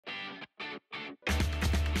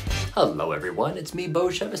Hello everyone, it's me, Beau.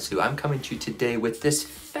 I'm coming to you today with this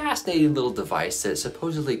fascinating little device that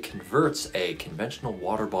supposedly converts a conventional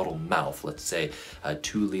water bottle mouth, let's say a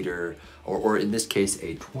 2-liter, or in this case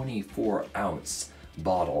a 24-ounce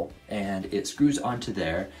bottle, and it screws onto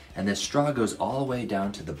there, and the straw goes all the way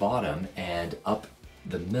down to the bottom and up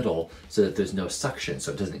the middle so that there's no suction,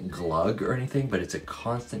 so it doesn't glug or anything, but it's a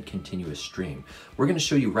constant continuous stream. We're going to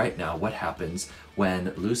show you right now what happens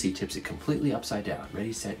when Lucy tips it completely upside down.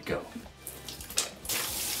 Ready, set, go.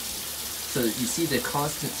 So you see the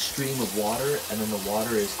constant stream of water, and then the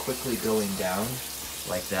water is quickly going down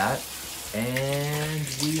like that, and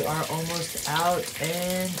we are almost out,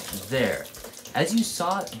 and there. As you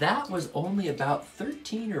saw, that was only about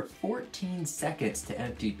 13 or 14 seconds to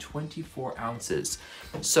empty 24 ounces.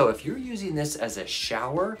 So if you're using this as a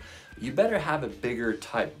shower, you better have a bigger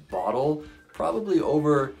type bottle, probably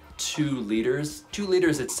over 2 liters. 2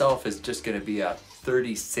 liters itself is just gonna be a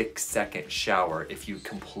 36-second shower if you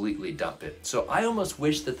completely dump it. So I almost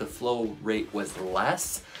wish that the flow rate was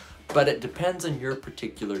less, but it depends on your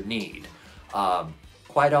particular need.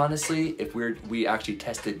 Quite honestly, if we actually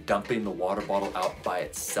tested dumping the water bottle out by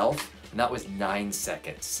itself, and that was 9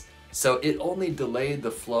 seconds. So it only delayed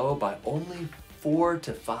the flow by only 4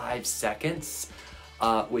 to 5 seconds,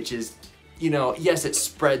 which is, you know, yes, it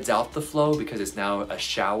spreads out the flow because it's now a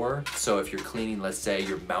shower. So if you're cleaning, let's say,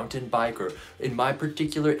 your mountain bike, or in my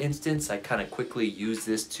particular instance, I kind of quickly use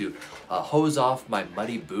this to hose off my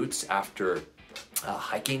muddy boots after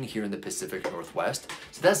hiking here in the Pacific Northwest.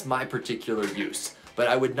 So that's my particular use. But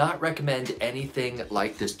I would not recommend anything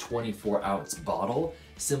like this 24-ounce bottle,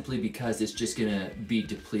 simply because it's just gonna be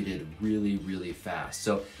depleted really, really fast.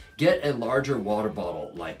 So get a larger water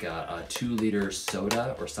bottle, like a 2-liter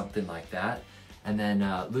soda or something like that. And then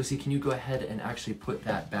Lucy, can you go ahead and actually put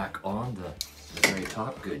that back on the very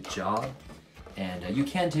top? Good job. And you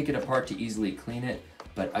can take it apart to easily clean it,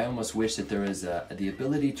 but I almost wish that there was the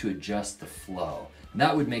ability to adjust the flow. And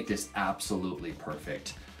that would make this absolutely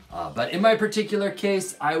perfect. But in my particular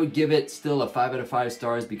case, I would give it still a 5 out of 5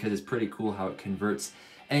 stars because it's pretty cool how it converts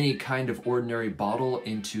any kind of ordinary bottle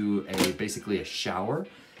into basically a shower.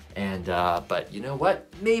 And but you know what?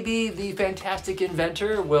 Maybe the fantastic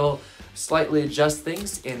inventor will slightly adjust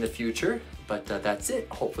things in the future. But that's it.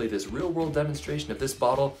 Hopefully this real-world demonstration of this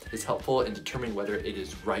bottle is helpful in determining whether it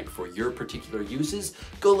is right for your particular uses.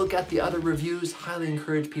 Go look at the other reviews. Highly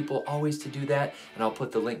encourage people always to do that. And I'll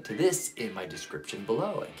put the link to this in my description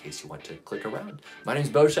below in case you want to click around. My name is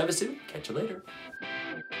Beau. Catch you later.